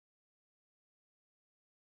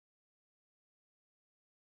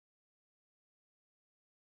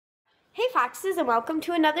Hey Foxes, and welcome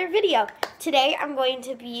to another video. Today I'm going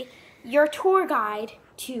to be your tour guide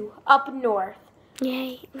to up north.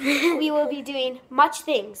 Yay. We will be doing much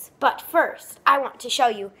things, but first I want to show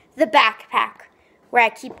you the backpack where I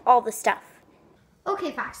keep all the stuff.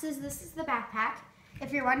 Okay Foxes, this is the backpack.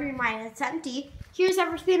 If you're wondering why it's empty, here's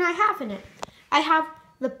everything I have in it. I have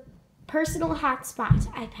the personal hotspot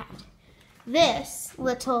iPad. This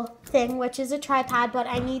little thing, which is a tripod, but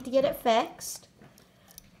I need to get it fixed.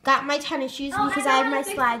 Got my tennis shoes because I have my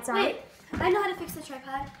slides on. Wait, I know how to fix the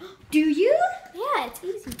tripod. Do you? Yeah, it's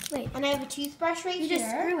easy. Wait. And I have a toothbrush right here. You just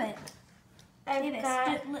screw it. I've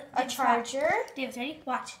got a charger. Davis, ready?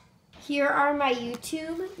 Watch. Here are my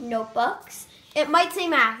YouTube notebooks. It might say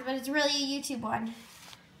math, but it's really a YouTube one.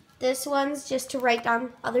 This one's just to write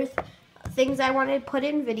down other things I want to put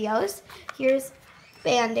in videos. Here's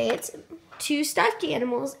Band-Aids, 2 stuffed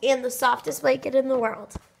animals, and the softest blanket in the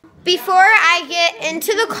world. Before I get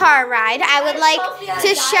into the car ride, I would like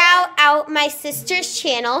to shout out my sister's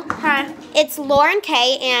channel. It's Lauryn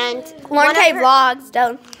K, and Lauryn K vlogs,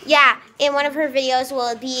 don't. Yeah, and one of her videos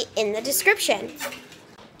will be in the description.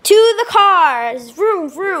 To the cars, vroom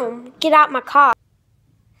vroom, get out my car.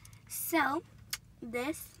 So,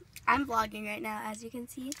 I'm vlogging right now, as you can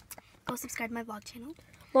see. Go subscribe to my vlog channel.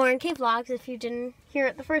 Lauryn K vlogs, if you didn't hear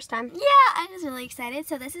it the first time. Yeah, I was really excited.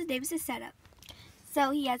 So this is Davis's setup.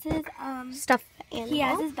 So he has his Stuffed animal. He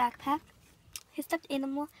has his backpack, his stuffed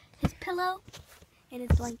animal, his pillow, and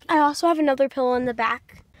his blanket. I also have another pillow in the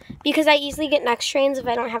back because I easily get neck strains if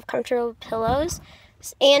I don't have comfortable pillows.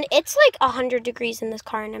 And it's like 100 degrees in this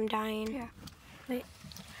car and I'm dying. Yeah. Wait.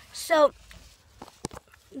 So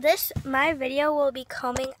my video will be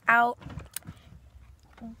coming out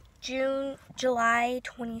July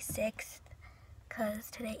 26th, because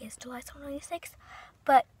today is July 26th.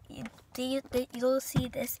 But you'll see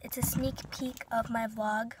this. It's a sneak peek of my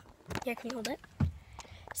vlog. Here, can you hold it?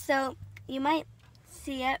 So you might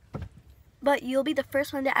see it, but you'll be the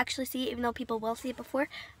first one to actually see it, even though people will see it before.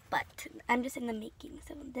 But I'm just in the making,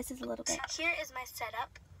 so this is a little bit. Here is my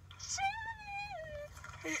setup.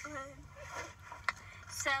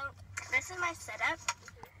 So this is my setup.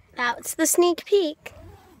 That's the sneak peek.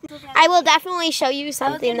 I will definitely show you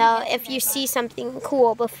something though if you see something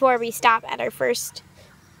cool before we stop at our first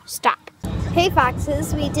stop. Hey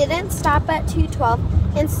Foxes, we didn't stop at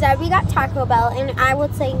 212. Instead we got Taco Bell, and I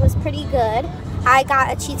would say it was pretty good. I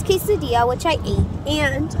got a cheese quesadilla, which I ate,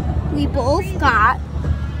 and we both got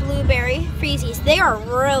blueberry freezies. They are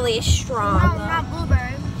really strong. No, not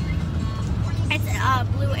blueberry. It's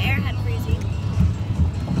blue airhead freezy.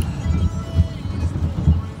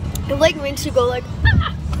 It like makes you go like,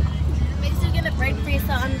 ah! It makes you get a brain freeze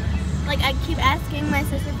on. Like, I keep asking my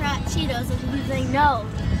sister for hot Cheetos, and she's like, no.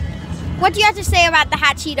 What do you have to say about the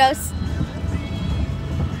hot Cheetos?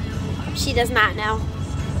 She does not know.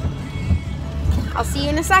 I'll see you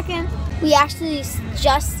in a second. We actually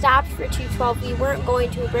just stopped for 212. We weren't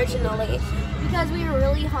going to originally Because we were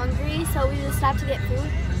really hungry, so we just stopped to get food.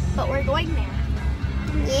 But we're going there.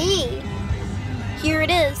 Yay! Here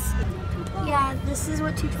it is. Yeah, this is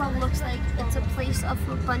what 212 looks like. It's a place of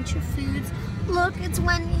a bunch of foods. Look, it's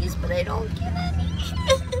Wendy's, but I don't get any.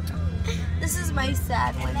 This is my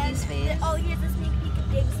sad Wendy's face. Oh, here's a sneak peek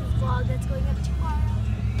of Davis's vlog that's going up tomorrow.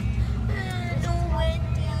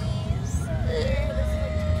 Wendy's.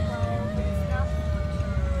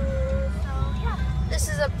 This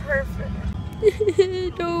is a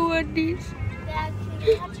perfect. No Wendy's. Dad, can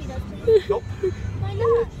you hot Cheetos, please? Nope. Why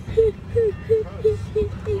not?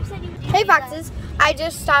 You said you Hey Foxes, I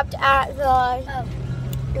just stopped at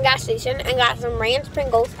the gas station and got some ranch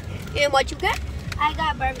Pringles. And what you get? I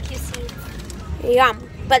got barbecue seeds. Yum.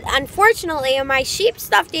 But unfortunately, my sheep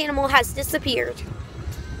stuffed animal has disappeared.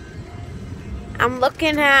 I'm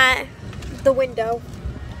looking at the window.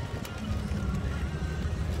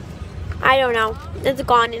 I don't know. It's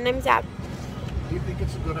gone and I'm sad. Do you think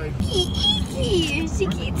it's a good idea? She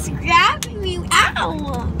keeps grabbing me.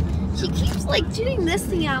 Ow! She keeps like doing this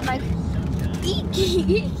thing out like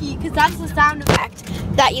because that's the sound effect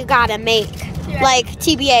that you gotta make. Like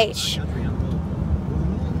TBH.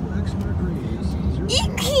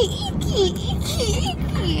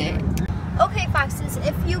 Okay, Foxes,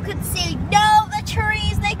 if you could see, no, the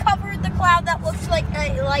trees, they covered the cloud that looks like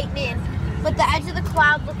lightning. But the edge of the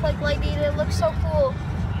cloud looked like lightning. It looks so cool.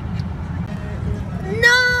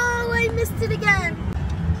 No, I missed it again.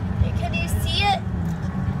 Can you see it?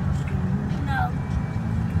 No.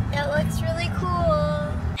 It looks really cool.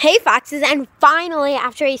 Hey Foxes, and finally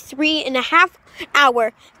after a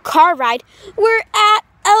 3.5-hour car ride, we're at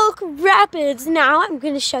Elk Rapids. Now I'm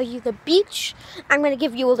going to show you the beach. I'm going to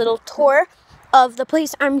give you a little tour of the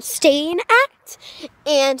place I'm staying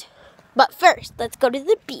at. But first, let's go to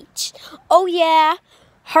the beach. Oh yeah,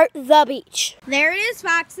 heart the beach. There it is,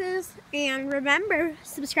 foxes. And remember,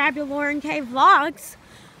 subscribe to Lauryn K Vlogs.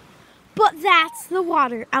 But that's the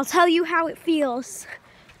water. I'll tell you how it feels.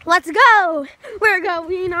 Let's go. We're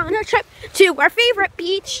going on a trip to our favorite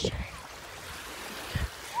beach.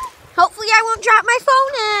 Hopefully I won't drop my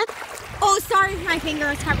phone in. Oh, sorry, my finger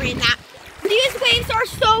is covering that. These waves are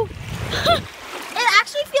so... It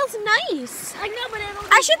actually feels nice. I know, but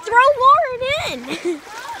I should throw Lauryn in.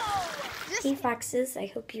 Hey foxes, I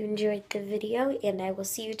hope you enjoyed the video and I will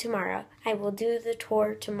see you tomorrow. I will do the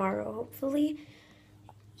tour tomorrow, hopefully.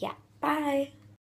 Yeah, bye.